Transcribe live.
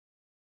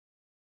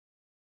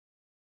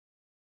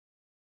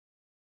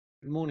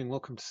Good morning,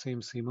 welcome to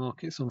CMC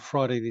Markets on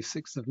Friday the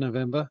 6th of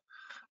November,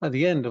 at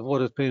the end of what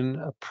has been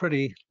a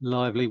pretty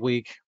lively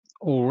week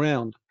all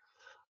round.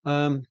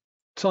 Time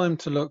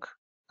to look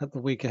at the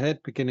week ahead,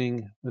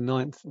 beginning the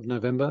 9th of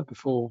November.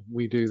 Before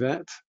we do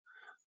that,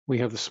 we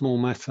have the small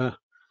matter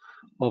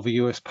of a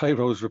US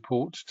payrolls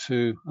report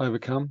to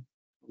overcome.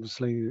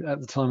 Obviously, at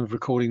the time of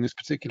recording this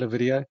particular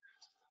video,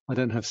 I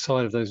don't have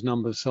sight of those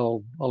numbers,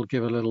 so I'll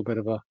give a little bit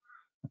of a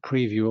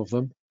preview of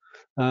them.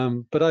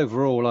 But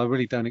overall, I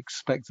really don't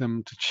expect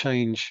them to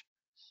change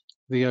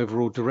the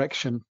overall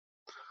direction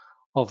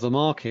of the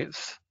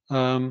markets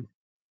in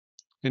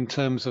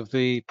terms of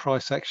the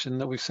price action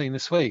that we've seen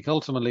this week.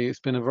 Ultimately,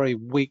 it's been a very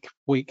weak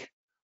week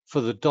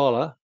for the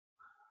dollar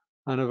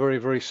and a very,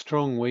 very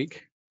strong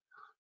week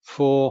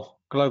for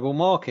global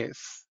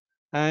markets.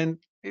 And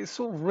it's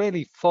sort of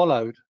really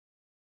followed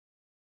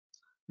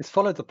the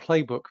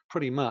playbook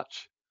pretty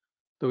much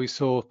that we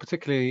saw,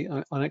 particularly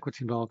on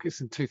equity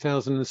markets in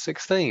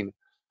 2016.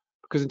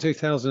 Because in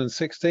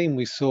 2016,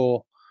 we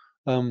saw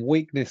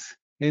weakness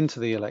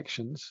into the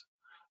elections,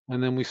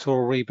 and then we saw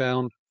a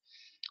rebound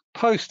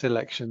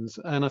post-elections.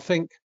 And I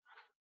think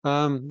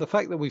the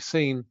fact that we've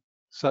seen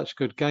such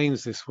good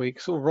gains this week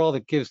sort of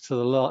rather gives the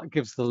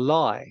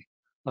lie,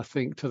 I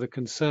think, to the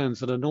concerns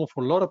that an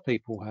awful lot of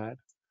people had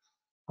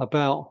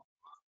about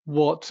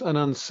what an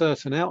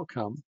uncertain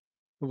outcome,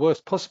 the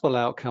worst possible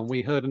outcome.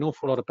 We heard an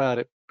awful lot about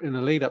it in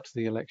the lead up to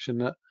the election,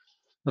 that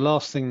the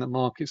last thing that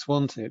markets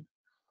wanted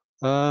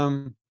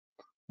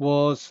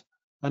was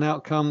an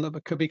outcome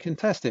that could be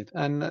contested.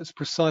 And that's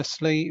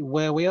precisely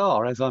where we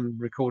are as I'm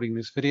recording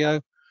this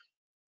video.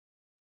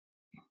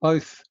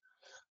 Both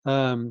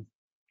Joe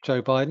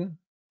Biden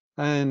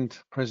and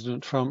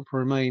President Trump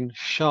remain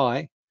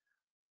shy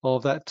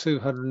of that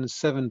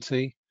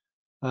 270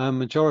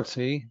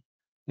 majority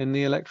in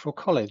the Electoral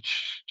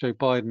College. Joe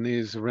Biden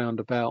is around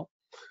about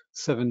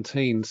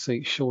 17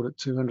 seats short at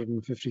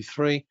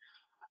 253,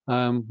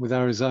 with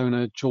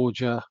Arizona,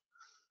 Georgia,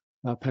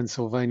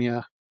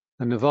 Pennsylvania,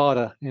 and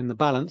Nevada in the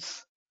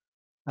balance.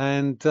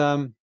 And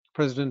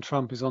President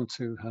Trump is on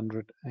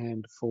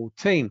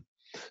 214.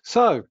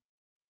 So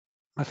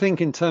I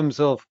think in terms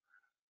of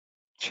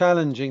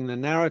challenging the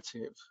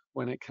narrative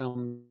when it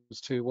comes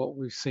to what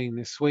we've seen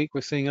this week,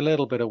 we're seeing a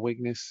little bit of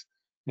weakness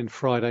in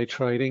Friday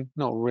trading.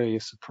 Not really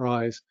a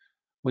surprise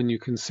when you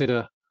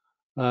consider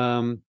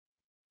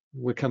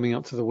we're coming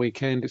up to the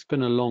weekend. It's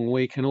been a long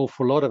week. An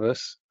awful lot of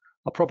us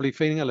are probably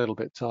feeling a little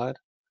bit tired.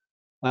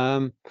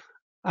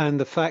 And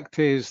the fact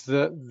is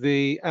that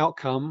the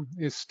outcome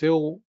is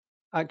still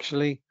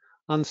actually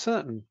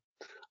uncertain.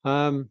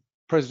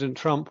 President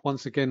Trump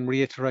once again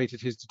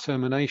reiterated his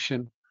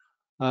determination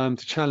to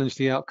challenge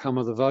the outcome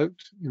of the vote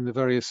in the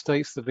various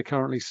states that are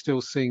currently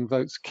still seeing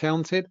votes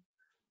counted.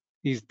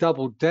 He's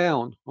doubled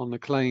down on the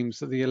claims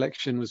that the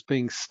election was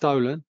being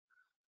stolen,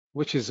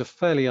 which is a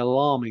fairly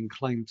alarming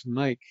claim to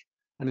make.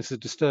 And it's a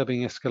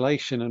disturbing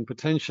escalation, and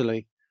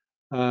potentially,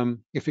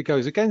 if it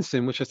goes against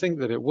him, which I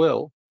think that it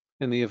will,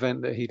 in the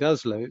event that he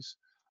does lose,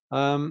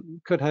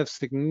 could have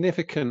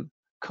significant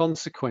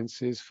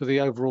consequences for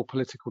the overall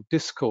political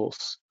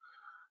discourse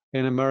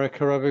in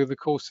America over the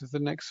course of the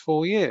next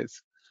 4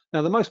 years.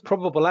 Now, the most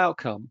probable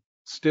outcome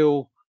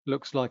still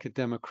looks like a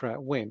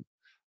Democrat win,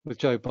 with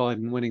Joe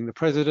Biden winning the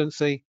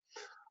presidency.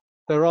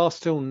 There are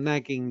still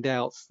nagging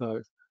doubts,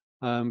 though,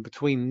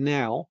 between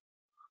now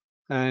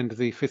and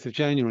the 5th of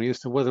January as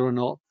to whether or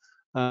not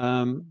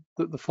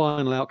that the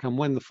final outcome,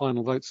 when the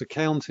final votes are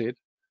counted,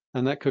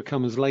 and that could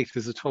come as late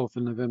as the 12th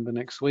of November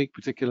next week,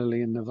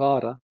 particularly in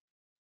Nevada,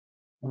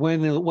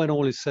 when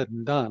all is said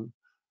and done,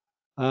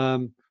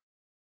 we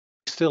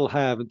still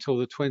have until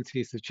the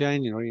 20th of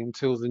January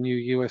until the new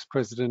US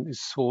president is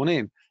sworn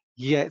in.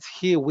 Yet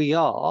here we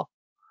are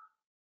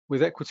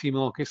with equity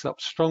markets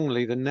up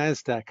strongly, the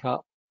Nasdaq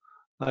up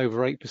over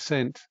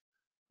 8%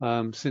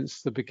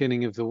 since the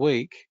beginning of the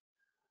week.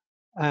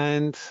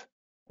 And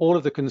all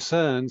of the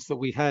concerns that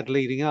we had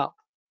leading up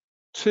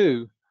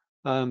to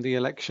the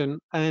election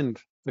and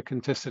the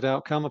contested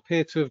outcome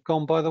appear to have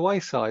gone by the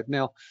wayside.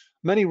 Now,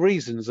 many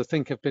reasons I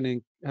think have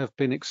been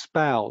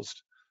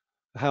espoused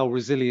how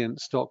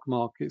resilient stock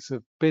markets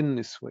have been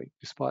this week,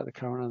 despite the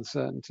current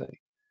uncertainty.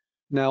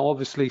 Now,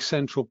 obviously,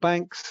 central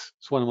banks,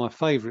 it's one of my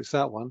favorites,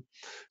 that one.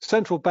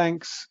 Central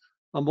banks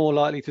are more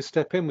likely to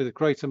step in with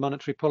greater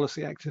monetary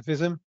policy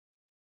activism.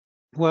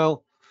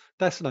 Well,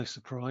 that's no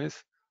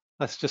surprise.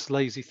 That's just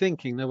lazy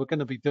thinking. They were going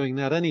to be doing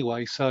that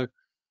anyway. So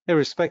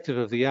irrespective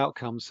of the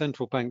outcome,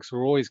 central banks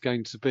are always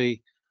going to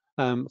be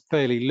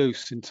fairly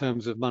loose in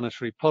terms of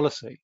monetary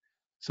policy.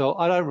 So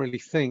I don't really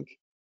think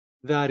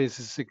that is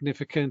a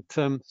significant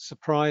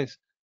surprise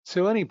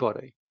to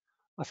anybody.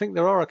 I think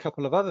there are a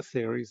couple of other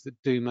theories that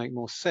do make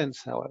more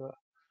sense, however.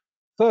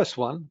 First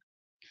one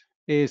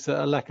is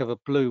a lack of a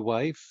blue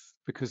wave,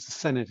 because the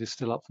Senate is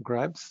still up for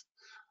grabs.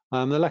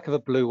 The lack of a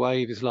blue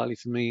wave is likely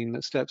to mean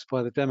that steps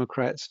by the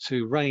Democrats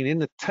to rein in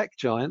the tech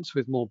giants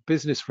with more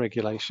business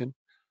regulation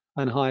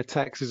and higher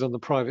taxes on the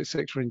private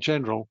sector in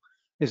general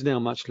is now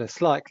much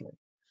less likely.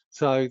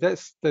 So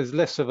there's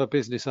less of a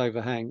business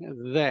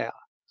overhang there.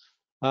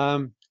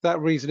 That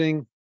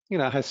reasoning,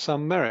 has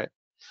some merit.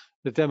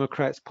 The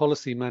Democrats'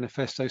 policy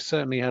manifesto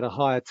certainly had a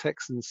higher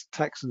tax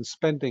and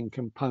spending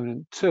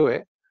component to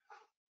it.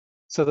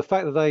 So the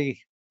fact that they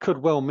could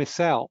well miss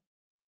out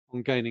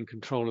on gaining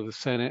control of the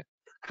Senate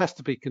has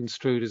to be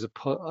construed as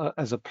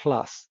a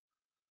plus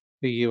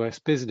for US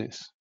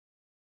business.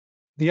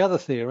 The other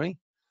theory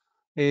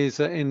is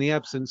that in the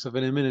absence of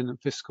an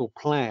imminent fiscal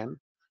plan,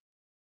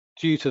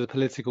 due to the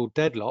political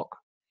deadlock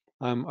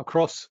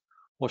across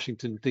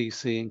Washington,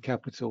 D.C. and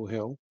Capitol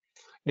Hill,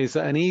 is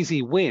that an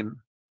easy win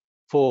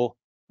for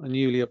a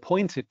newly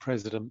appointed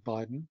President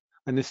Biden,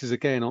 and this is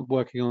again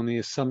working on the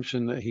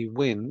assumption that he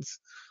wins,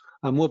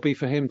 would be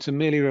for him to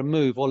merely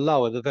remove or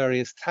lower the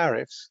various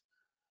tariffs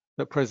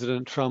that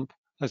President Trump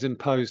has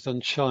imposed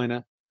on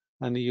China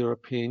and the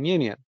European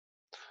Union.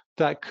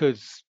 That could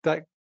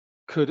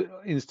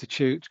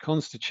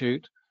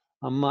constitute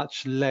a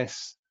much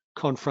less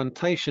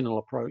confrontational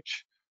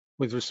approach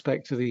with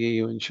respect to the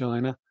EU and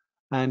China,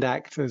 and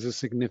act as a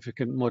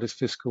significant modest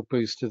fiscal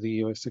boost to the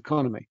US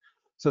economy.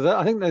 So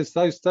I think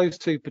those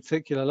two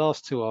particular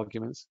last two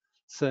arguments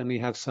certainly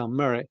have some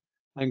merit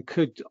and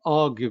could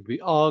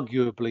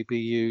arguably be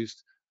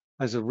used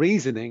as a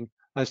reasoning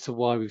as to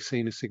why we've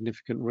seen a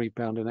significant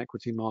rebound in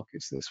equity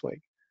markets this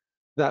week.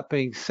 That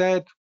being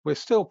said, we're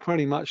still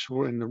pretty much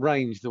in the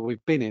range that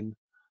we've been in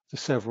for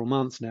several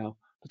months now,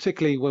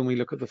 particularly when we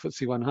look at the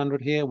FTSE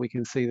 100 here. We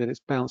can see that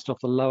it's bounced off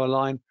the lower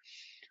line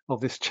of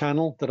this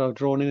channel that I've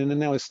drawn in, and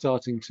now is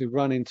starting to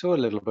run into a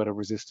little bit of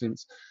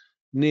resistance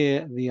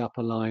near the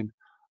upper line,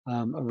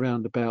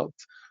 around about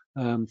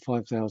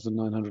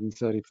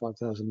 5,930,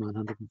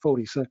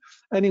 5,940. So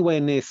anywhere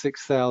near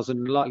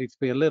 6,000, likely to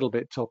be a little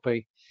bit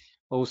toppy.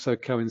 Also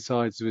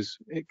coincides with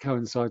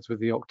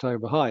the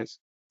October highs.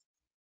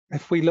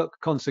 If we look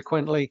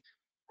consequently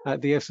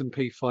at the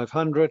S&P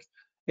 500,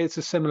 it's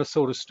a similar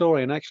sort of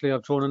story. And actually,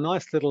 I've drawn a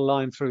nice little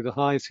line through the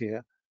highs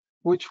here,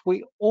 which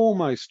we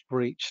almost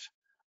breached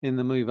in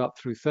the move up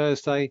through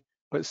Thursday.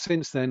 But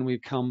since then,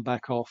 we've come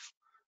back off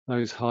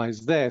those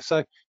highs there.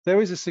 So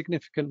there is a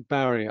significant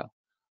barrier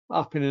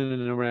up in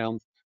and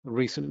around the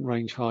recent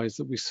range highs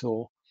that we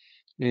saw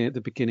at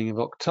the beginning of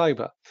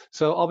October.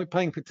 So I'll be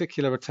paying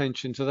particular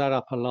attention to that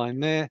upper line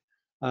there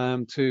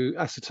to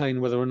ascertain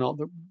whether or not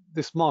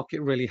this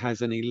market really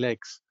has any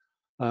legs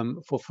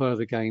for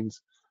further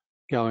gains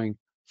going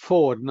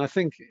forward. And I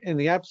think in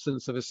the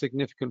absence of a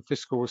significant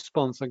fiscal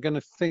response, I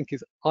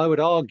would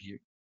argue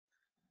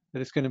that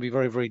it's going to be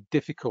very, very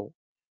difficult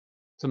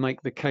to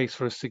make the case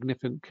for a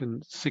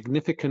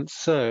significant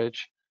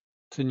surge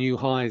to new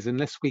highs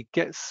unless we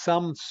get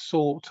some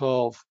sort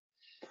of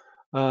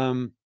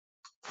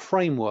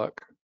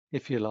framework,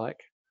 if you like,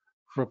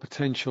 for a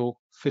potential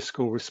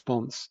fiscal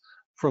response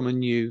from a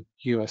new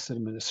US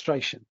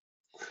administration.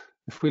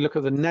 If we look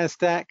at the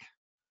Nasdaq,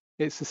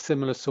 it's a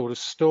similar sort of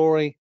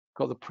story.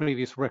 Got the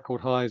previous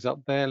record highs up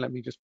there. Let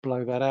me just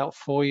blow that out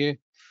for you.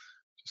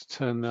 Just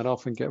turn that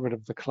off and get rid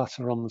of the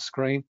clutter on the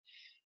screen.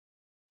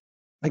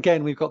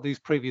 Again, we've got these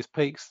previous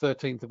peaks,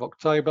 13th of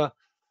October.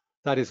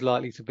 That is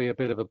likely to be a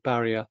bit of a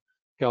barrier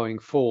going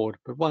forward.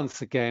 But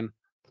once again,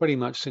 pretty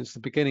much since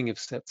the beginning of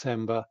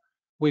September,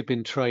 we've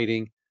been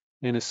trading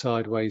in a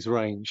sideways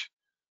range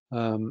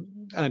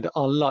and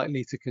are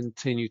likely to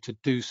continue to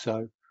do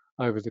so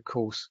over the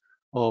course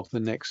of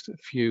the next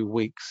few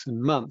weeks and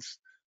months.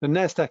 The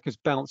Nasdaq has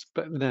bounced,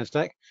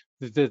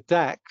 the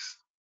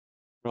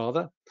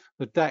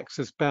DAX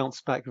has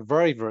bounced back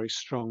very, very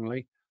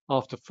strongly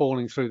after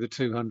falling through the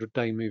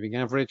 200-day moving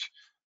average,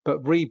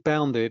 but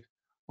rebounded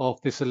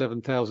off this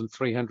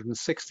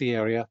 11,360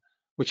 area,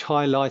 which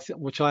I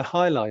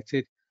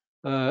highlighted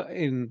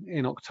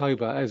in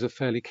October as a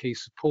fairly key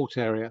support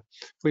area.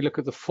 If we look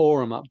at the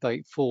forum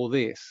update for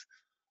this,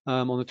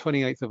 on the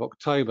 28th of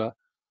October,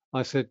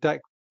 I said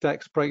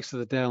DAX breaks to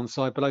the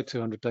downside below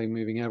 200-day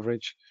moving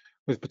average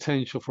with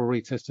potential for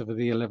retest of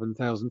the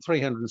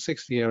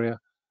 11,360 area,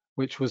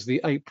 which was the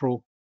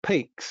April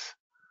peaks,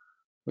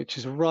 which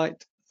is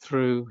right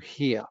through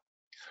here.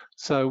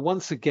 So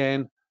once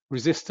again,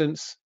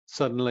 resistance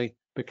suddenly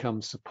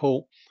becomes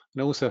support,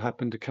 and also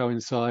happened to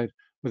coincide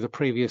with the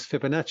previous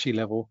Fibonacci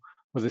level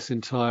for this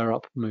entire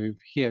up move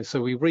here.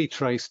 So we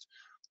retraced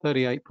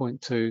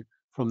 38.2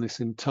 from this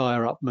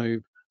entire up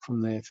move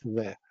from there to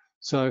there.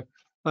 So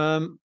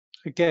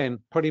again,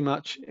 pretty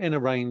much in a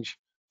range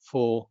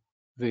for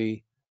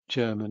the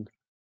German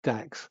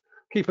DAX.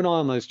 Keep an eye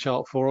on those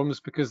chart forums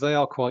because they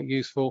are quite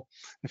useful.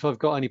 If I've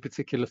got any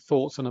particular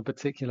thoughts on a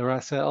particular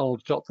asset, I'll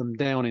jot them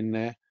down in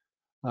there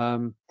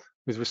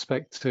with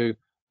respect to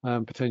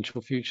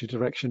potential future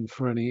direction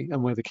for any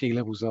and where the key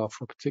levels are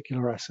for a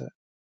particular asset.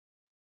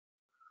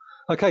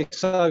 Okay,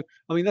 so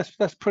I mean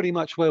that's pretty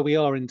much where we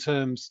are in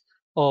terms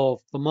of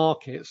the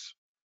markets.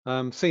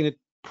 Seen a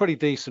pretty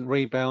decent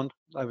rebound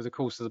over the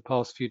course of the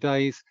past few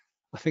days.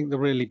 I think the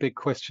really big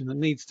question that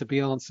needs to be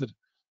answered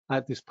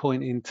at this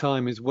point in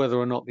time is whether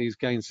or not these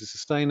gains are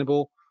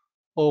sustainable,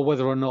 or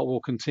whether or not we'll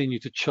continue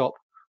to chop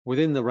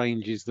within the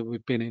ranges that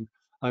we've been in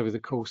over the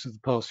course of the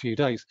past few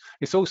days.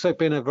 It's also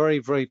been a very,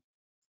 very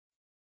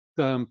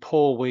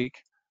poor week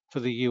for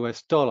the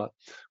US dollar.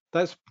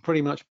 That's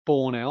pretty much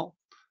borne out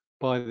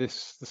by the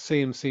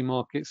CMC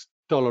Markets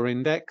dollar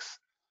index.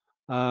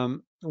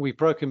 We've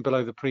broken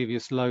below the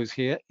previous lows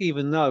here,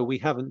 even though we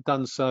haven't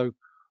done so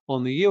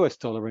on the US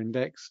dollar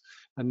index.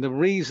 And the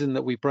reason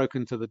that we've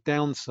broken to the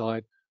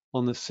downside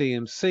on the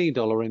CMC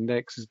dollar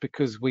index is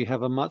because we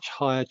have a much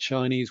higher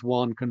Chinese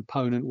yuan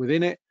component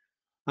within it,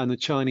 and the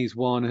Chinese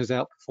yuan has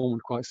outperformed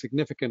quite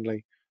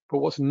significantly. But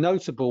what's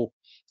notable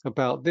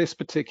about this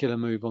particular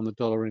move on the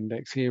dollar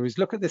index here is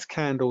look at this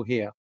candle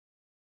here.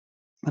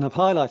 And I've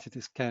highlighted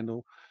this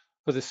candle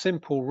for the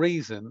simple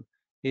reason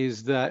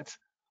is that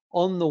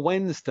on the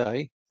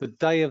Wednesday, the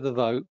day of the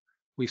vote,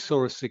 we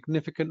saw a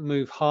significant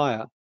move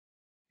higher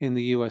in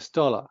the US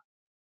dollar,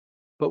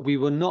 but we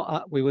were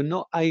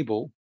not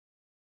able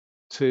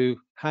to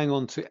hang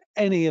on to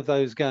any of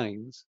those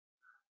gains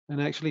and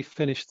actually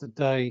finish the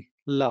day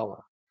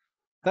lower.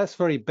 That's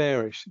very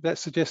bearish. That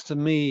suggests to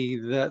me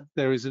that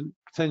there is a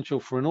potential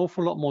for an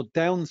awful lot more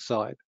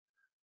downside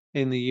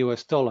in the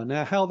US dollar.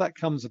 Now, how that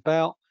comes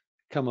about,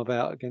 come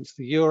about against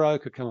the euro,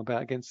 could come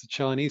about against the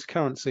Chinese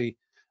currency,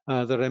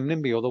 the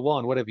renminbi or the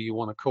yuan, whatever you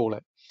want to call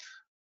it,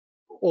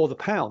 or the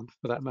pound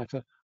for that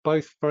matter,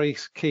 both very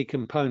key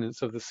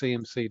components of the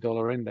CMC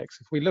dollar index.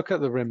 If we look at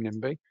the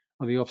renminbi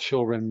or the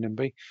offshore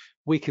renminbi,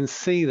 we can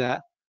see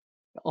that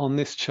on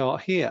this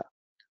chart here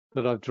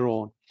that I've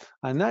drawn.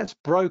 And that's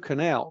broken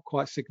out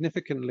quite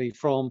significantly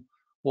from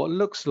what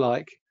looks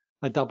like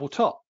a double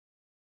top.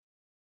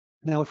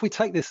 Now, if we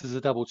take this as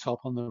a double top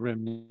on the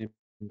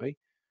renminbi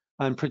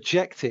and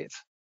project it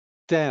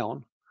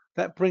down,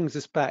 that brings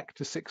us back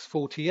to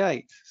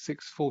 648,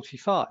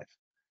 645.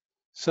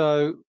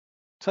 So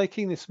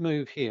taking this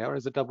move here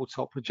as a double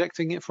top,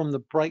 projecting it from the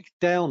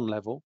breakdown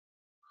level,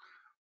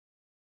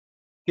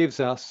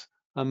 gives us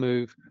a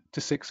move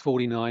to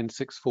 649,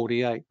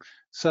 648.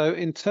 So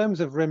in terms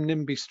of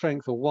renminbi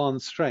strength or yuan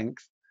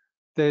strength,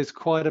 there's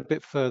quite a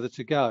bit further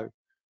to go.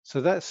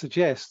 So that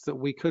suggests that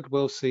we could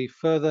well see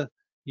further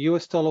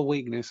US dollar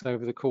weakness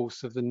over the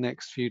course of the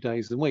next few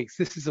days and weeks.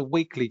 This is a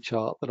weekly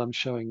chart that I'm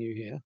showing you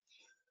here.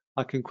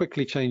 I can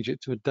quickly change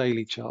it to a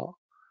daily chart.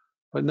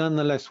 But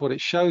nonetheless, what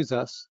it shows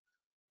us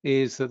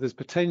is that there's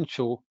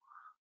potential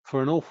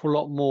for an awful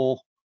lot more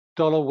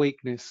dollar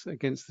weakness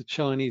against the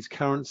Chinese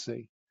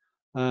currency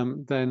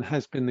than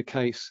has been the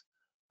case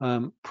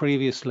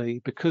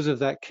previously because of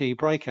that key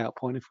breakout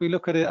point. If we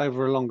look at it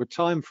over a longer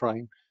time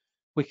frame,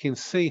 we can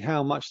see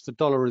how much the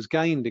dollar has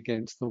gained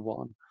against the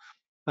yuan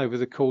over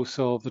the course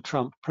of the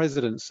Trump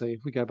presidency.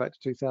 If we go back to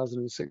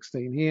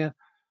 2016 here,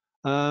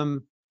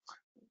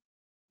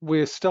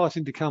 we're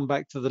starting to come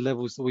back to the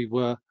levels that we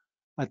were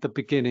at the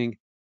beginning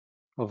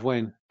of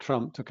when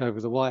Trump took over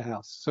the White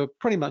House. So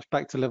pretty much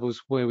back to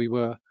levels where we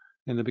were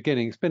in the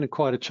beginning. It's been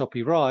quite a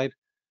choppy ride,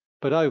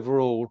 but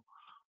overall,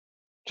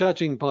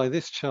 judging by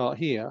this chart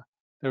here,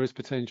 there is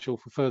potential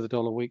for further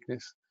dollar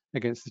weakness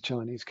against the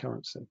Chinese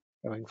currency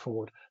going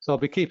forward. So I'll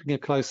be keeping a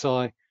close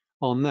eye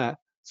on that,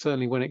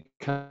 certainly when it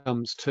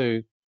comes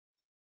to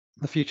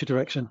the future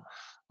direction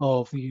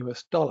of the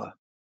US dollar.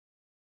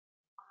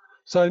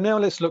 So now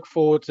let's look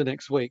forward to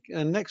next week.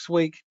 And next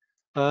week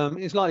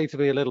is likely to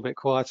be a little bit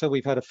quieter.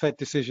 We've had a Fed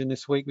decision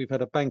this week. We've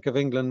had a Bank of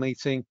England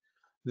meeting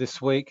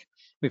this week.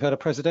 We've had a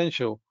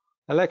presidential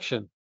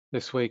election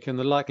this week. And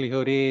the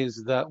likelihood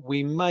is that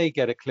we may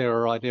get a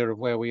clearer idea of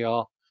where we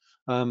are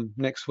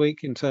next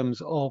week in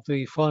terms of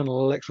the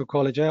final electoral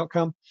college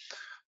outcome.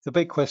 The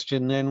big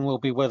question then will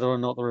be whether or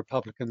not the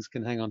Republicans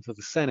can hang on to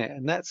the Senate.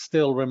 And that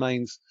still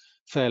remains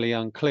fairly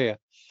unclear.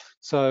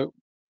 So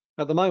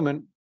at the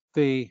moment,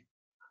 the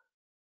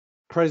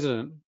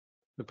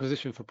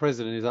position for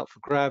president is up for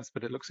grabs,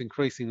 but it looks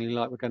increasingly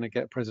like we're going to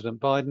get President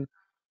Biden.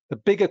 The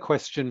bigger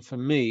question for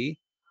me,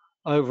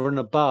 over and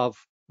above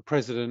the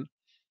president,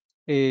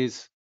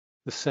 is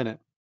the Senate.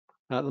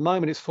 Now, at the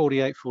moment, it's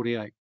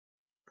 48-48.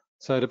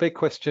 So the big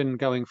question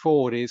going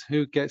forward is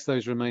who gets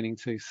those remaining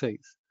 2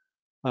 seats.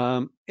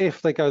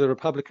 If they go the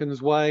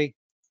Republicans' way,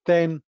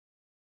 then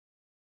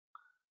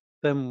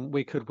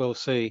we could well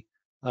see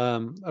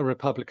a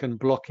Republican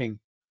blocking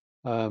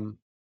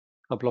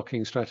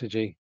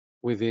strategy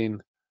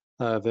within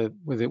the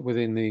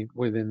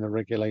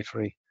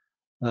regulatory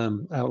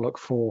outlook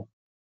for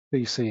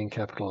VC and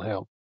Capitol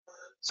Hill.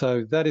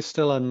 So that is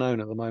still unknown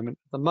at the moment.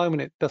 At the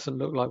moment, it doesn't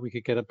look like we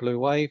could get a blue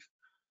wave,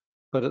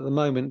 but at the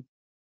moment,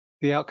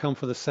 the outcome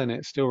for the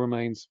Senate still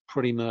remains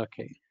pretty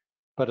murky.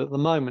 But at the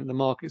moment, the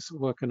market's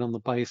working on the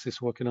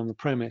basis, working on the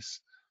premise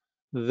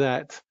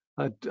that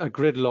a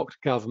gridlocked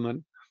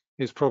government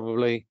is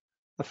probably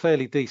a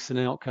fairly decent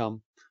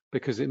outcome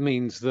because it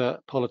means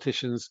that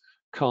politicians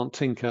can't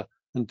tinker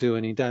and do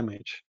any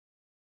damage.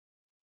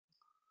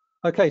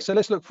 Okay, so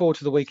let's look forward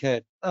to the week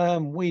ahead.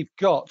 We've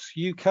got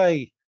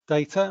UK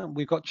data,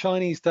 we've got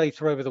Chinese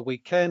data over the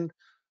weekend,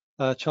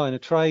 China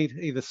trade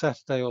either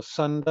Saturday or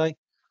Sunday.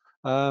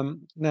 Now,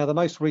 the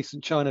most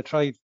recent China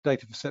trade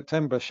data for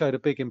September showed a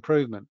big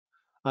improvement,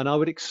 and I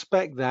would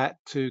expect that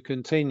to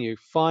continue.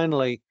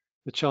 Finally,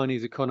 the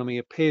Chinese economy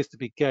appears to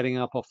be getting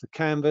up off the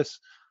canvas.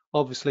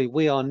 obviously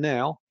we are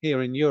now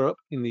here in Europe,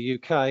 in the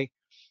UK,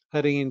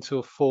 heading into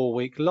a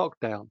 4-week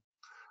lockdown.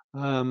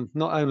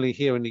 Not only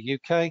here in the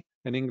UK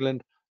and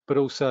England, but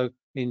also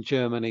in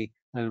Germany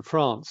and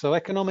France. So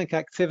economic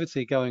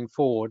activity going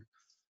forward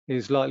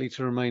is likely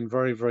to remain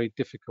very, very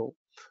difficult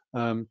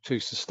to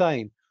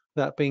sustain.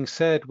 That being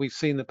said, we've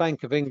seen the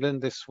Bank of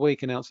England this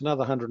week announce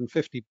another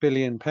 £150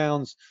 billion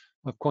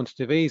of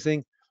quantitative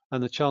easing,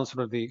 and the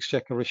Chancellor of the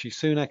Exchequer, Rishi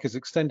Sunak, has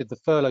extended the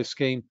furlough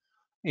scheme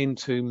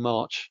into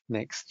March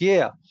next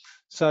year.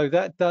 So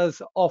that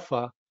does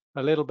offer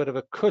a little bit of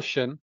a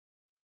cushion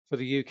for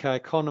the UK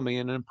economy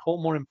and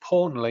more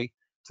importantly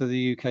to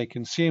the UK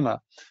consumer.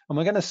 And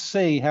we're going to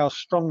see how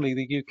strongly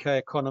the UK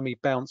economy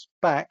bounced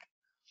back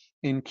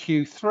in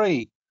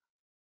Q3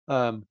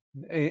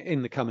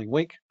 in the coming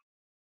week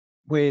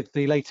with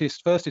the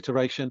latest first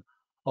iteration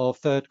of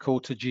third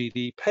quarter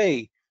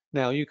GDP.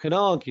 Now, you can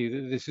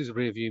argue that this is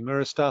rearview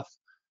mirror stuff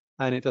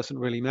and it doesn't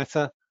really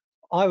matter.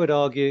 I would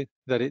argue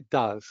that it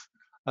does.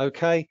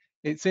 Okay,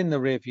 it's in the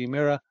rearview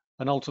mirror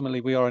and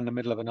ultimately we are in the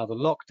middle of another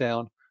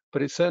lockdown,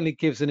 but it certainly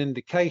gives an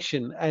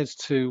indication as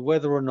to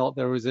whether or not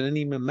there is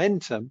any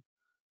momentum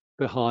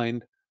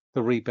behind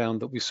the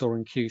rebound that we saw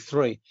in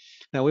Q3.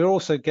 Now, we're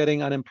also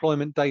getting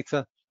unemployment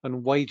data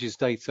and wages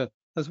data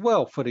as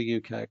well for the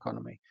UK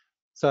economy.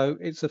 So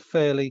it's a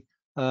fairly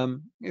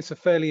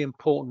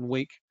important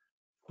week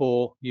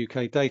for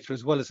UK data,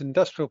 as well as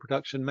industrial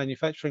production,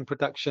 manufacturing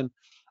production,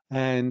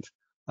 and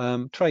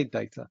trade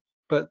data.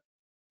 But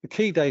the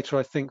key data,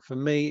 I think, for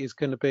me is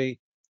going to be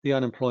the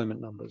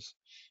unemployment numbers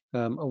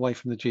away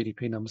from the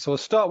GDP numbers. So I'll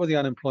start with the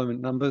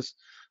unemployment numbers,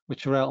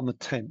 which are out on the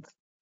 10th.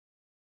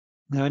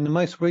 Now, in the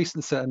most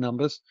recent set of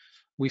numbers,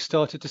 we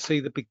started to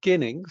see the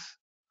beginnings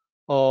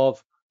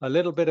of a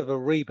little bit of a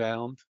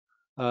rebound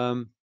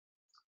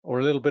or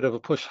a little bit of a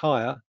push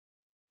higher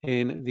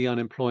in the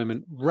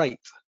unemployment rate.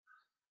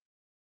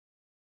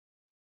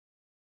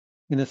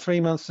 In the 3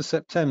 months to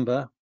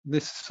September,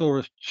 this saw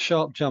a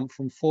sharp jump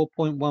from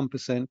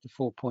 4.1% to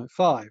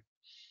 4.5%,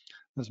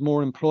 as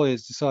more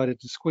employers decided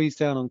to squeeze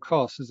down on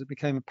costs as it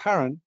became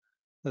apparent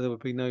that there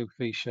would be no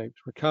V-shaped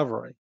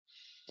recovery.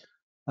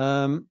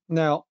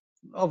 Now,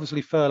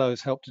 obviously,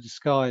 furloughs helped to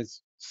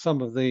disguise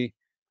some of the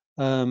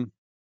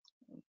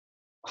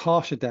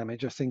harsher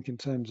damage, I think, in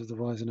terms of the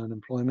rise in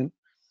unemployment.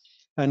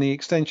 And the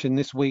extension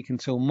this week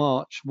until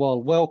March,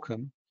 while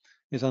welcome,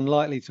 is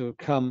unlikely to have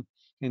come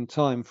in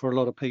time for a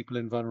lot of people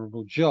in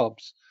vulnerable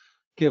jobs,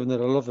 given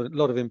that a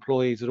lot of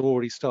employees had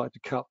already started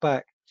to cut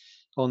back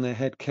on their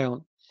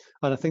headcount.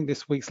 And I think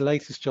this week's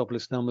latest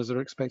jobless numbers are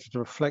expected to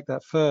reflect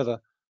that further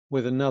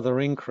with another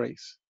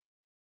increase.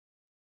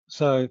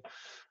 So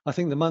I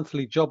think the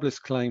monthly jobless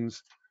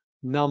claims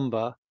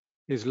number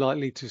is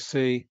likely to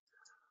see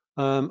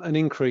an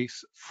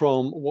increase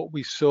from what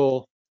we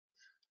saw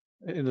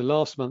in the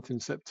last month in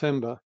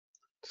September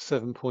to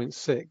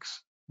 7.6,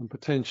 and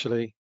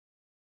potentially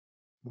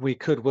we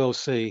could well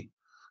see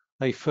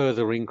a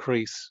further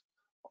increase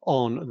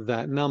on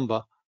that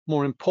number.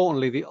 More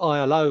importantly, the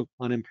ILO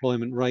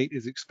unemployment rate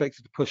is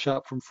expected to push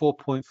up from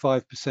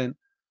 4.5%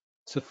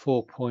 to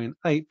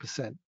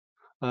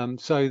 4.8%.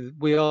 So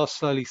we are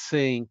slowly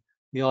seeing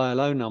the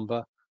ILO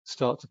number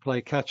start to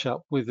play catch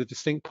up, with the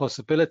distinct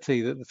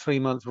possibility that the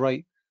 3-month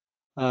rate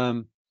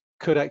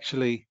could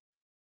actually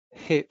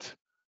hit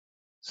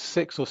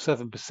 6 or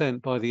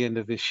 7% by the end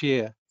of this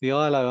year. The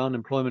ILO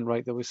unemployment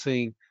rate that we're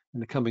seeing in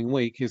the coming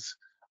week is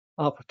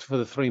up for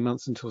the 3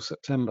 months until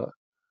September.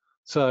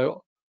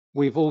 So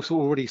we've also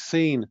already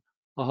seen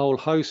a whole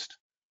host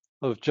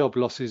of job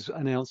losses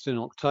announced in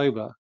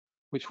October,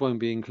 which won't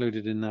be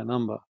included in that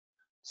number.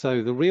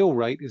 So the real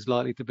rate is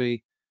likely to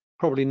be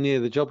probably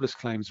near the jobless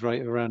claims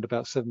rate, around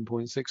about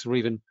 7.6, or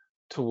even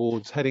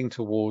heading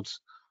towards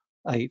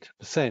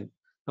 8%.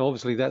 Now,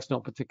 obviously, that's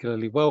not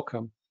particularly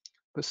welcome,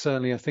 but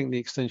certainly I think the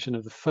extension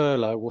of the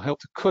furlough will help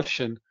to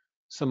cushion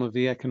some of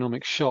the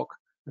economic shock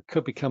that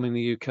could be coming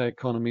the UK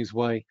economy's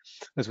way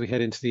as we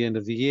head into the end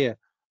of the year.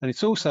 And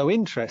it's also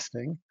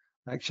interesting,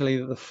 actually,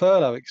 that the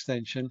furlough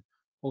extension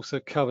also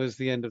covers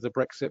the end of the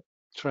Brexit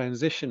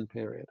transition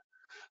period.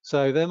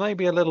 So there may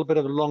be a little bit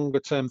of longer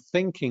term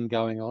thinking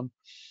going on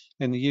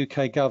in the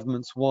UK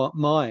government's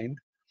mind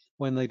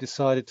when they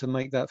decided to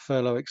make that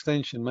furlough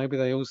extension. Maybe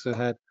they also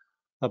had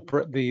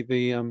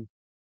the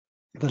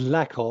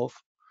lack of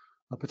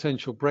a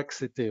potential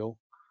Brexit deal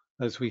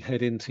as we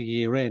head into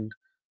year end,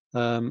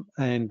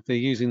 and they're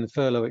using the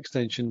furlough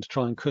extension to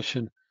try and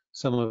cushion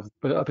some of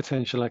a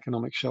potential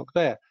economic shock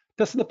there.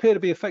 Doesn't appear to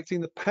be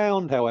affecting the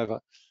pound, however.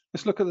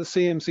 Let's look at the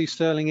CMC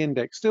sterling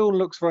index. Still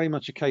looks very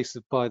much a case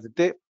of buy the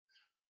dip.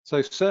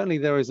 So certainly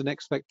there is an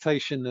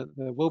expectation that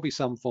there will be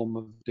some form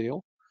of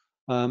deal,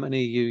 an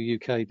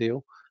EU-UK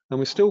deal, and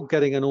we're still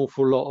getting an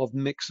awful lot of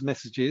mixed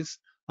messages,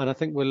 and I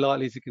think we're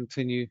likely to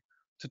continue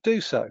to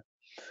do so.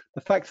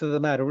 The fact of the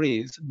matter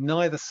is,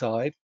 neither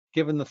side,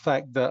 given the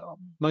fact that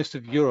most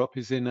of Europe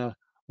is in a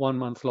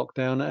 1-month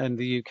lockdown and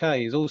the UK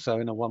is also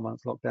in a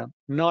 1-month lockdown,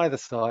 neither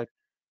side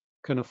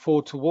can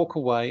afford to walk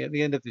away at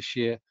the end of this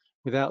year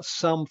without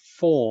some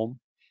form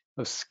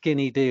of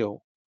skinny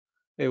deal.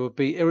 it would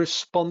be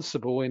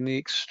irresponsible in the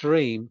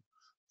extreme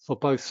for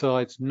both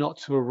sides not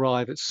to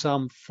arrive at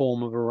some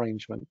form of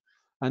arrangement.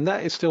 And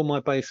that is still my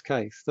base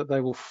case, that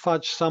they will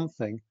fudge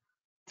something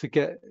to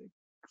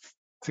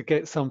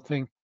get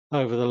something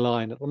over the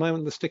line. At the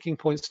moment, the sticking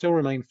points still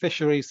remain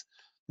fisheries.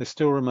 They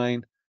still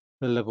remain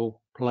the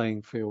level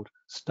playing field,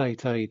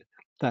 state aid,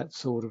 that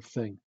sort of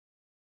thing.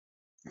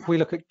 If we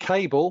look at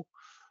cable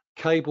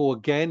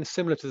again,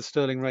 similar to the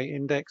sterling rate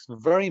index,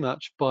 very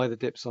much buy the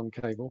dips on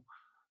cable.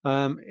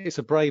 It's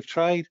a brave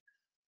trade.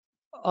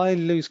 I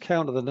lose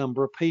count of the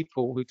number of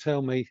people who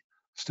tell me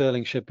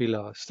sterling should be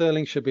lower.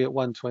 Sterling should be at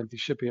 120,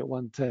 should be at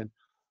 110.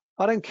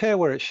 I don't care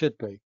where it should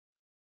be.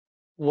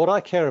 What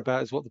I care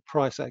about is what the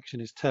price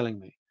action is telling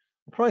me.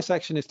 The price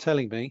action is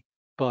telling me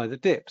buy the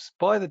dips.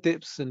 Buy the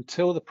dips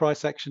until the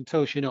price action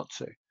tells you not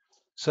to.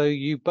 So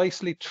you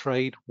basically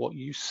trade what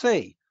you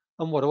see.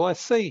 And what do I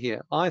see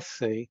here? I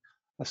see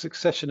a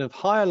succession of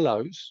higher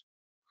lows.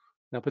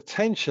 Now,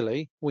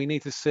 potentially, we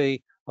need to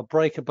see a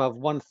break above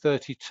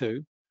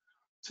 132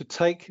 to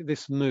take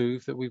this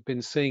move that we've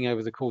been seeing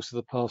over the course of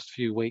the past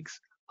few weeks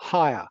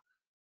higher.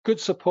 Good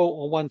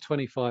support on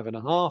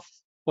 125.5,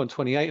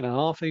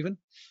 128.5 even.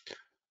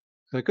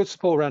 So good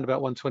support around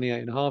about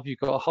 128.5. You've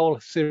got a whole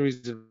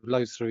series of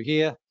lows through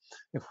here.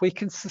 If we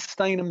can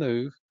sustain a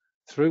move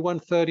through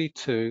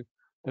 132,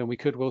 then we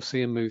could well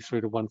see a move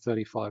through to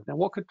 135. Now,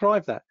 what could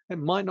drive that? It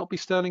might not be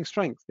sterling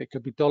strength. It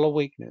could be dollar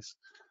weakness.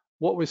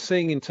 What we're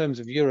seeing in terms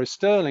of euro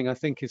sterling, I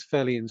think, is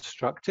fairly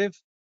instructive.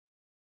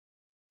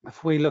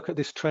 If we look at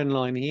this trend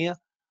line here,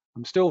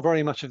 I'm still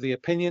very much of the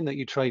opinion that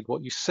you trade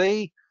what you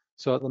see.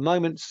 So at the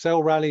moment,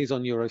 sell rallies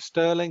on euro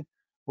sterling.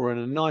 We're in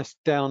a nice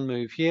down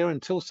move here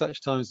until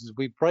such times as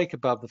we break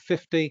above the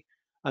 50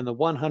 and the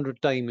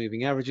 100-day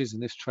moving averages in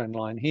this trend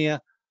line here.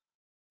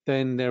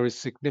 Then there is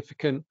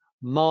significant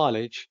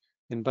mileage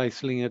in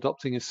basically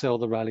adopting a sell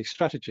the rally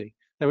strategy.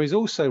 There is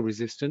also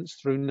resistance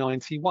through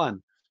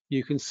 91.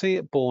 You can see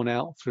it borne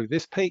out through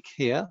this peak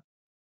here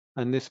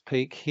and this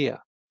peak here,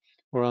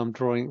 where I'm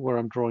drawing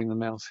the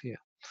mouse here.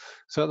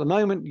 So at the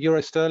moment,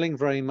 euro sterling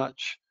very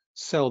much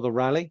sell the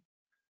rally.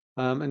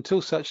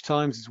 Until such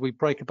times as we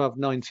break above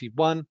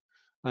 91,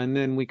 and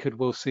then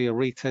we'll see a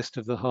retest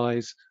of the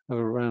highs of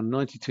around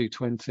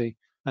 92.20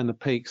 and the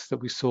peaks that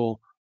we saw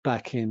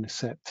back in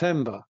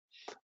September.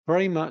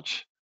 Very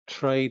much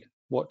trade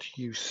what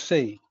you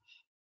see.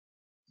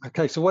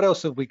 Okay, so what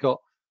else have we got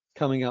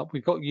coming up?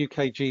 We've got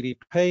UK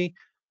GDP.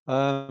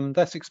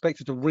 That's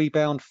expected to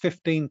rebound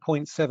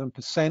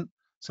 15.7%.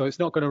 So it's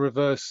not going to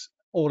reverse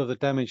all of the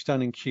damage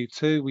done in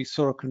Q2. We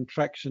saw a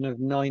contraction of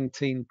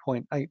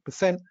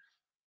 19.8%.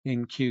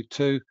 in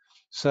Q2.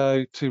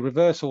 So to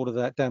reverse all of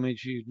that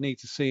damage, you need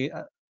to see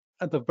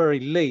at the very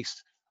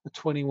least a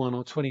 21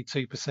 or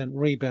 22%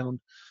 rebound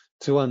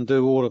to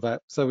undo all of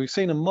that. So we've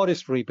seen a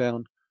modest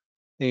rebound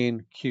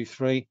in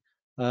Q3.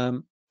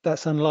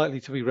 That's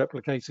unlikely to be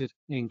replicated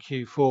in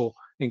Q4.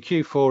 In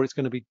Q4, it's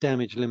going to be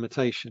damage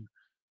limitation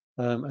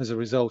as a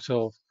result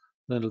of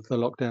the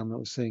lockdown that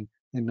we're seeing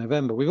in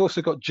November. We've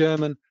also got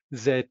German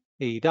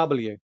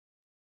ZEW.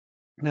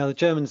 Now, the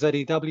German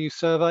ZEW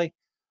survey,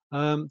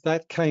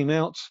 that came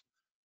out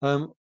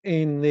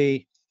in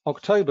the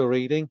October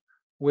reading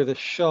with a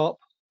sharp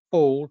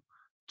fall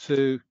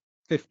to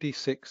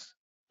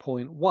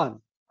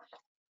 56.1.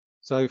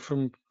 So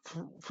from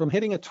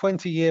hitting a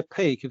 20-year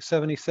peak of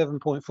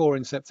 77.4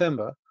 in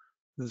September,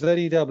 the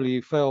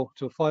ZEW fell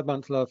to a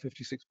 5-month low of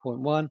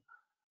 56.1.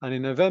 And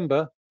in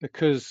November,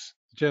 because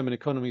the German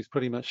economy is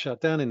pretty much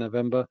shut down in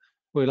November,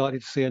 we're likely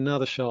to see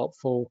another sharp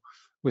fall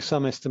with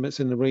some estimates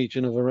in the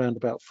region of around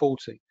about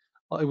 40.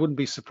 It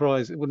wouldn't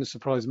surprise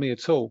me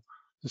at all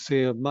to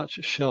see a much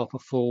sharper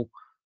fall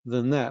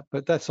than that.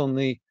 But that's on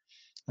the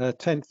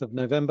 10th of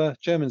November,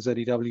 German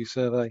ZEW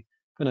survey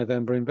for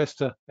November.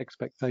 Investor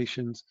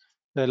expectations,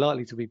 they're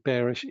likely to be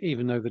bearish,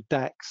 even though the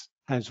DAX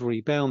has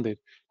rebounded.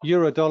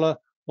 Euro dollar,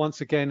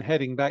 once again,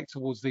 heading back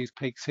towards these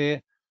peaks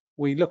here.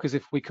 We look as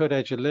if we could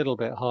edge a little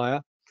bit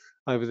higher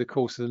over the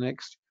course of the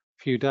next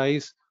few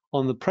days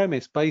on the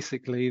premise,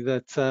 basically,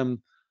 that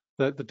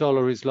that the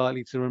dollar is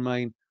likely to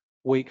remain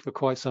weak for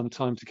quite some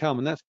time to come.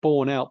 And that's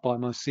borne out by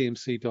my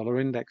CMC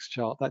dollar index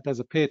chart. That does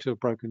appear to have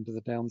broken to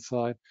the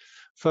downside.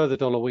 Further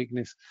dollar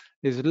weakness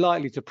is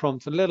likely to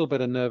prompt a little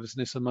bit of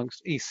nervousness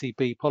amongst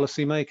ECB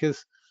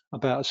policymakers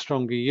about a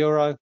stronger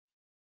euro.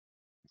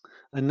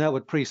 And that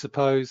would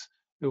presuppose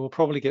we will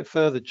probably get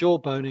further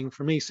jawboning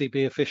from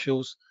ECB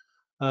officials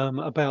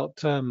about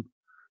the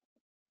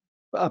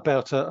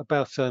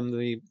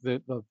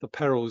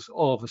perils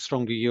of a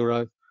stronger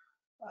euro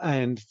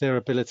and their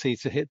ability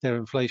to hit their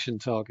inflation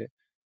target,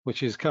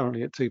 which is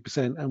currently at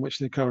 2% and which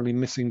they're currently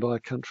missing by a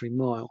country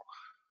mile.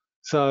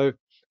 So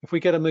if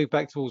we get a move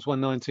back towards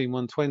 119,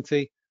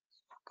 120,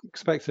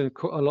 expect an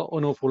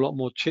awful lot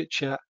more chit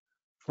chat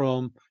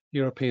from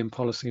European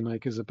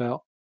policymakers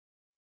about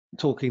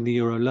talking the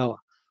euro lower.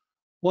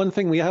 One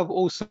thing we have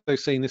also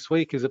seen this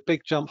week is a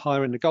big jump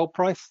higher in the gold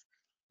price.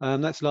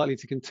 That's likely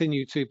to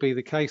continue to be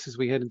the case as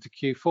we head into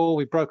Q4.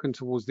 We've broken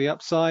towards the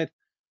upside.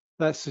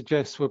 that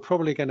suggests we're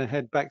probably going to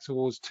head back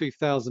towards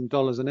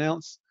 $2,000 an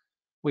ounce.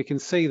 We can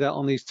see that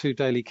on these 2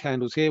 daily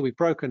candles here. We've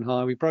broken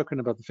high, we've broken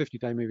above the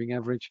 50-day moving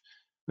average.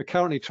 We're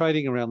currently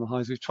trading around the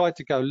highs. We've tried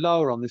to go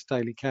lower on this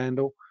daily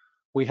candle.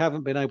 We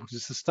haven't been able to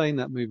sustain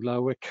that move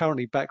lower. We're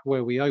currently back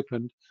where we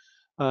opened.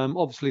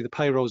 Obviously, the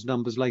payrolls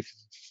numbers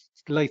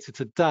later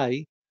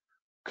today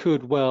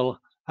could well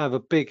have a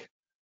big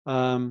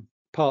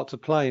part to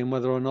play in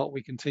whether or not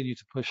we continue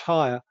to push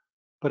higher.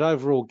 But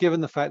overall,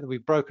 given the fact that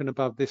we've broken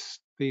above this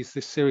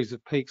series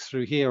of peaks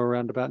through here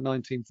around about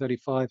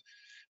 1935,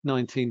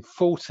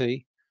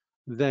 1940,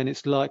 then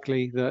it's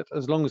likely that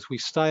as long as we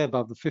stay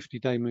above the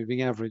 50-day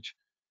moving average,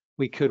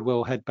 we could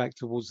well head back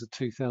towards the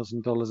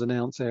 $2,000 an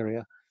ounce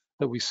area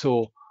that we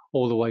saw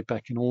all the way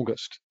back in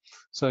August.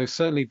 So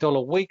certainly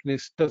dollar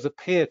weakness does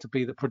appear to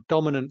be the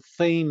predominant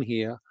theme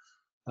here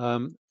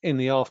in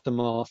the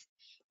aftermath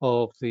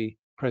of the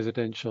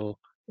presidential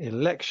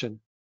election.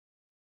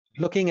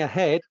 Looking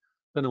ahead,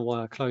 don't know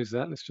why I closed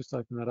that. Let's just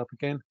open that up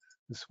again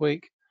this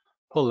week.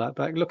 Pull that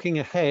back. Looking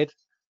ahead,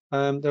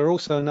 there are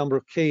also a number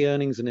of key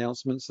earnings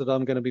announcements that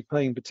I'm going to be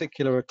paying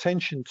particular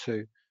attention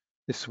to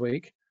this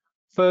week.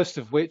 First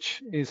of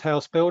which is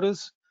house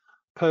builders.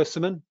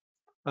 Persimmon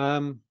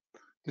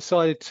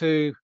decided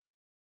to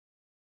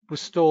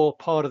restore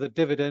part of the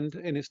dividend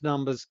in its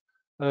numbers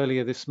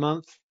earlier this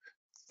month.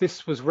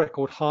 This was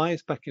record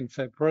highs back in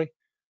February.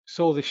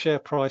 Saw the share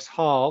price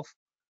halve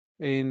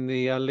in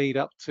the lead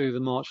up to the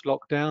March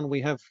lockdown.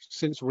 We have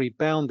since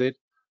rebounded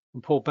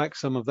and pulled back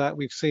some of that.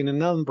 We've seen a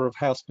number of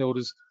house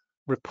builders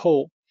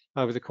report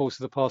over the course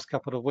of the past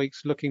couple of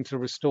weeks looking to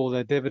restore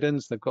their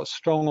dividends. They've got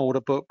strong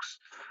order books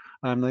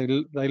and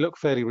they look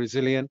fairly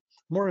resilient.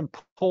 More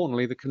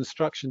importantly, the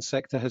construction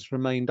sector has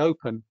remained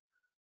open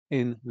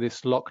in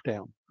this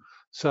lockdown.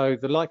 So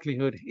the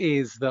likelihood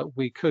is that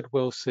we could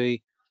well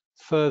see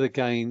further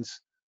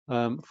gains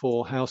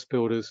for house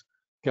builders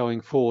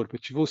going forward,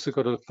 but you've also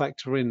got to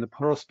factor in the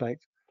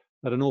prospect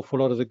that an awful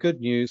lot of the good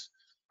news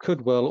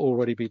could well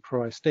already be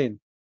priced in.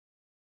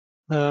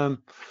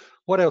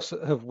 What else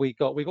have we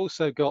got? We've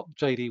also got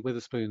JD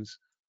Wetherspoon's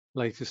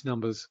latest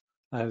numbers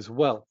as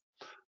well.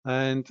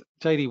 And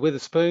JD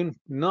Wetherspoon,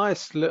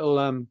 nice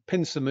little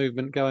pincer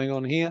movement going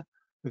on here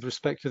with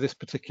respect to this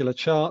particular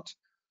chart.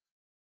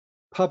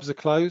 Pubs are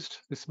closed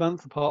this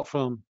month, apart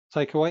from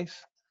takeaways.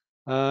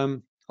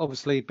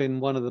 Obviously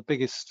been one of the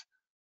biggest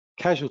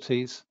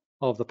casualties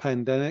of the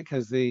pandemic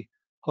has the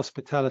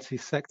hospitality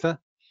sector.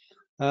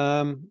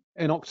 In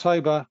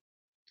October,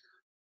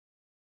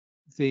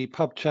 the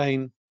pub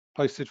chain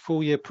posted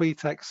full-year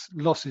pre-tax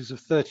losses of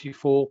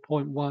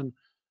 £34.1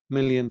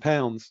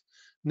 million.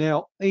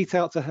 Now, Eat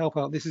Out to Help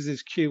Out, this is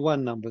his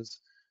Q1 numbers.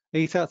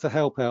 Eat Out to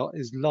Help Out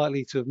is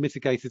likely to have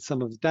mitigated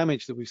some of the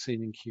damage that we've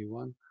seen in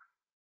Q1,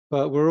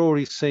 but we're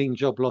already seeing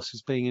job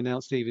losses being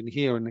announced even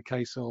here in the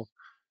case of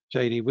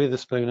JD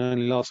Wetherspoon.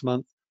 Only last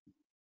month,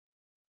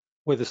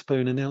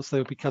 Wetherspoon announced they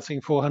would be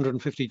cutting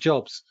 450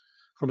 jobs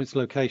from its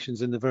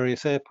locations in the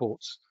various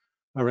airports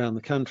around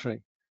the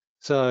country.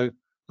 So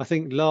I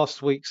think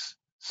last week's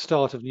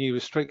start of new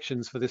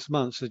restrictions for this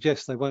month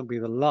suggests they won't be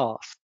the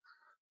last.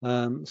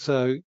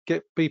 So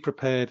be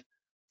prepared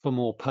for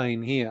more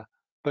pain here,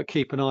 but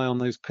keep an eye on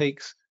those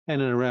peaks in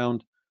and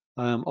around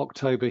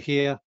October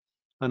here,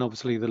 and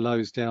obviously the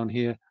lows down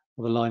here,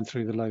 or the line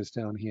through the lows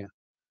down here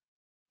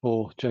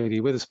for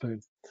JD Wetherspoon.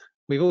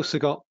 We've also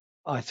got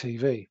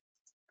ITV.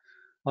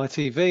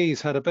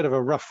 ITV's had a bit of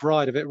a rough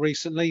ride of it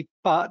recently,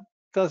 but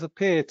does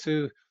appear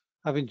to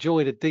have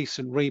enjoyed a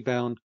decent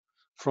rebound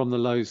from the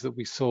lows that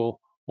we saw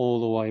all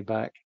the way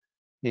back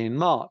in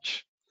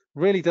March.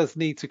 Really does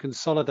need to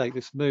consolidate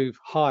this move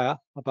higher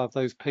above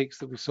those peaks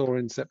that we saw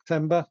in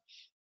September.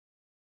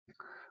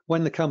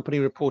 When the company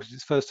reported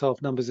its first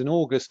half numbers in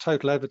August,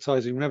 total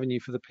advertising revenue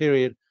for the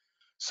period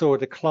saw a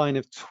decline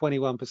of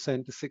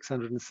 21% to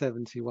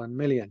 671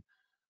 million.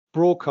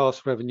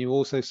 Broadcast revenue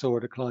also saw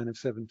a decline of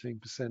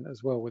 17%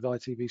 as well, with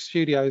ITV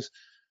Studios,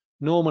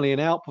 normally an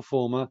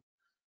outperformer,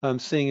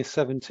 seeing a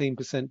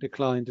 17%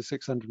 decline to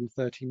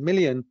 630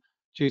 million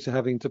due to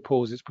having to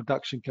pause its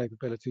production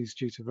capabilities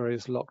due to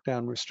various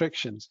lockdown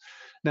restrictions.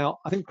 Now,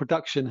 I think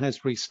production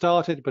has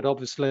restarted, but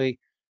obviously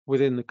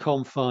within the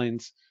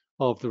confines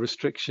of the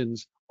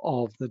restrictions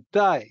of the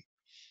day.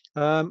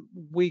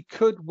 We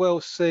could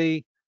well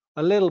see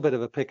a little bit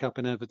of a pickup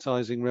in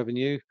advertising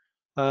revenue.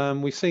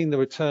 We've seen the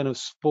return of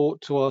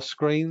sport to our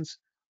screens,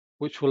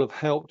 which will have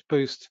helped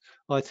boost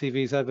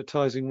ITV's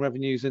advertising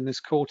revenues in this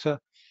quarter.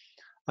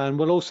 And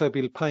we'll also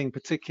be paying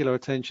particular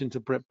attention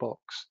to BritBox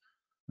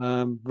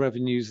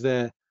revenues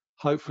there.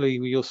 Hopefully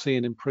you'll see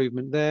an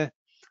improvement there.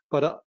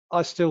 But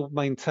I still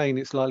maintain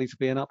it's likely to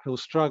be an uphill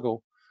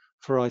struggle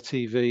for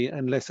ITV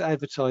unless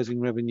advertising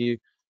revenue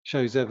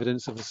shows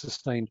evidence of a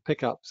sustained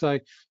pickup. So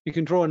you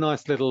can draw a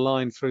nice little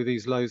line through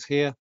these lows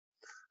here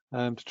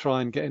to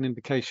try and get an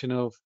indication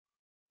of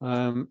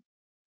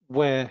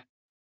where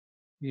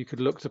you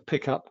could look to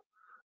pick up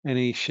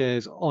any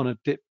shares on a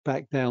dip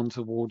back down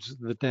towards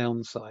the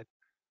downside,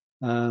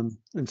 and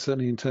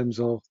certainly in terms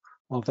of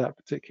that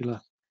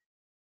particular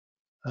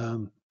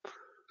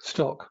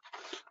stock.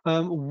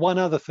 One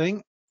other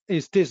thing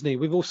is Disney.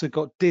 We've also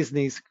got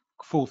Disney's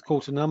fourth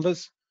quarter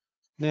numbers.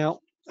 Now,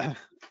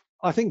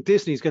 I think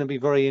Disney is going to be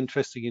very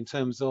interesting in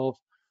terms of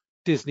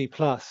Disney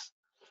Plus.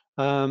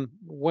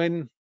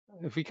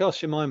 If we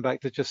cast your mind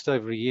back to just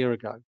over a year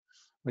ago,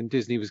 when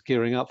Disney was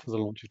gearing up for the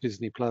launch of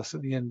Disney Plus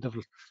at the end of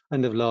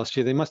last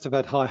year, they must have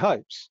had high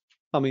hopes.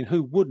 I mean,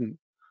 who wouldn't?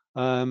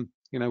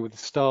 With the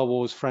Star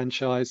Wars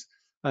franchise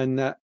and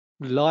that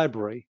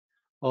library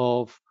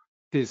of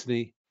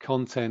Disney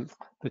content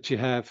that you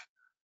have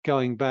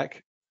going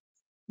back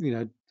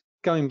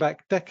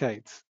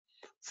decades.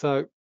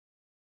 So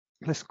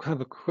let's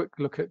have a quick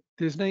look at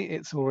Disney.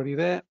 It's already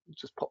there.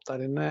 Just pop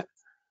that in there.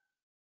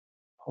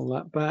 Pull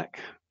that back,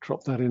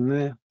 drop that in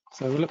there.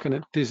 So we're looking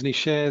at Disney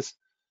shares.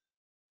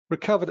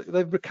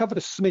 They've recovered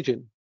a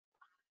smidgen,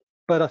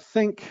 but I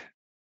think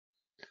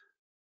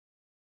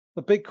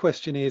the big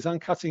question is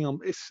undercutting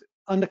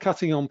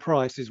on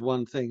price is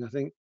one thing. I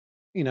think,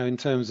 in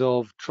terms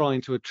of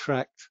trying to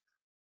attract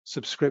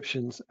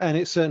subscriptions, and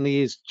it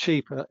certainly is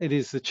cheaper. It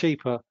is the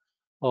cheaper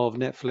of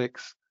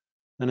Netflix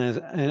and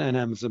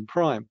Amazon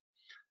Prime,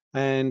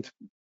 and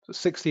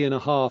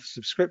 60.5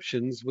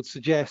 subscriptions would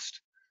suggest,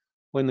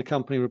 when the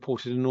company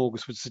reported in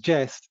August, would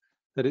suggest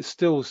that it's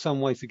still some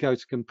way to go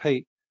to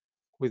compete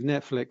with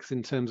Netflix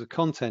in terms of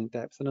content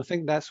depth. And I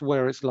think that's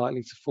where it's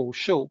likely to fall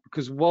short,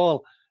 because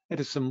while it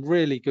has some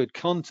really good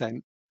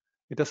content,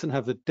 it doesn't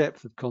have the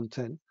depth of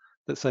content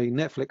that, say,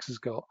 Netflix has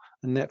got,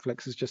 and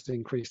Netflix has just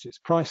increased its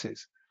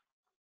prices.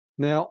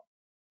 Now,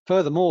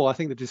 furthermore, I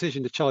think the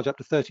decision to charge up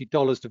to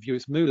 $30 to view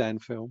its Mulan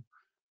film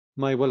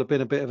may well have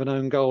been a bit of an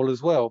own goal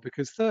as well,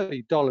 because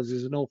 $30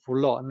 is an awful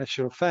lot unless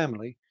you're a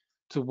family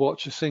to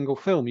watch a single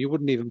film. You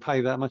wouldn't even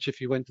pay that much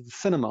if you went to the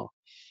cinema.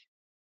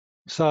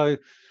 So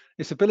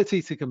its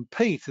ability to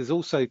compete has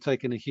also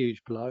taken a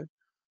huge blow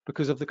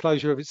because of the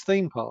closure of its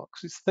theme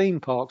parks. Its theme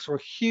parks are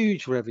a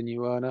huge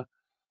revenue earner,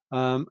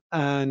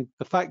 and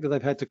the fact that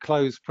they've had to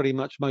close pretty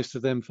much most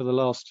of them for the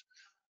last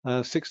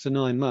 6 to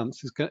 9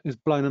 months has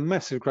blown a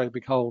massive, great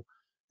big hole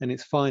in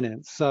its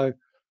finance. So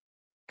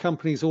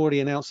companies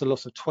already announced a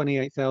loss of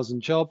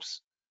 28,000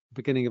 jobs at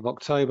the beginning of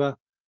October.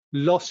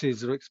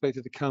 Losses are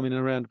expected to come in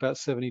around about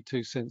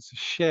 72 cents a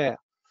share.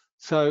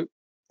 So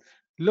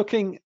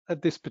looking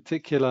at this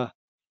particular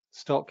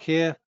stock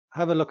here,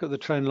 have a look at the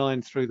trend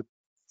line through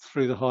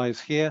the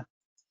highs here.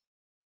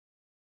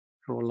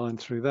 Draw a line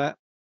through that.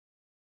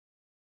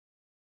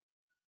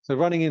 So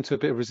running into a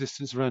bit of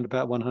resistance around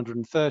about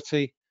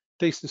 130,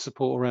 decent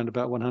support around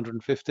about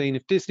 115.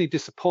 If Disney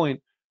disappoint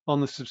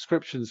on the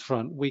subscriptions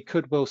front, we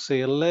could well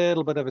see a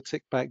little bit of a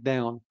tick back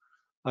down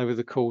over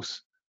the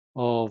course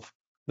of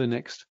the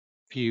next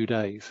few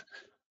days.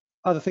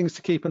 Other things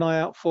to keep an eye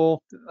out for,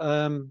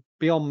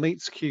 Beyond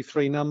Meat's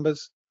Q3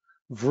 numbers,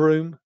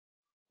 Vroom,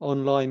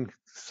 online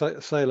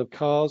sale of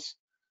cars,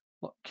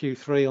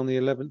 Q3 on the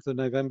 11th of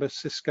November,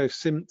 Cisco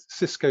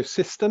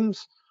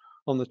Systems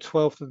on the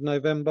 12th of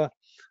November,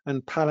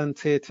 and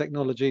Palantir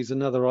Technologies,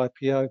 another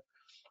IPO,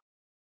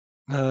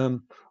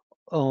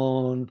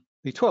 on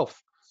the 12th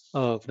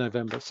of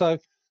November. So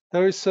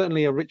there is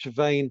certainly a rich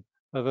vein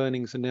of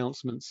earnings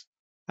announcements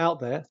out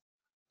there.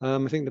 I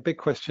think the big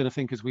question,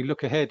 as we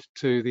look ahead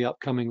to the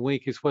upcoming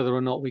week, is whether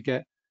or not we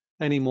get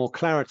any more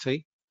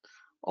clarity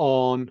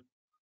on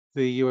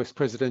the US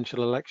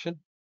presidential election.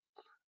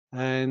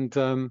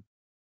 And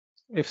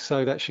if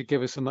so, that should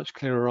give us a much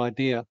clearer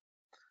idea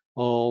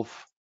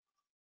of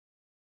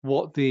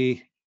what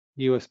the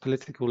US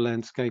political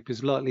landscape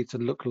is likely to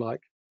look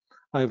like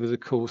over the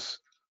course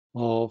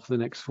of the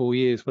next 4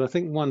 years. But I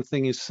think one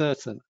thing is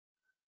certain: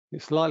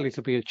 it's likely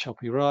to be a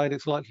choppy ride.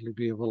 It's likely to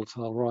be a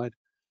volatile ride.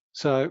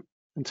 So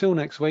until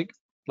next week,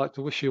 I'd like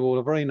to wish you all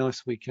a very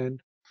nice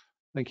weekend.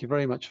 Thank you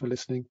very much for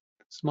listening.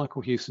 It's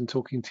Michael Hewson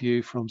talking to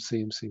you from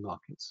CMC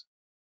Markets.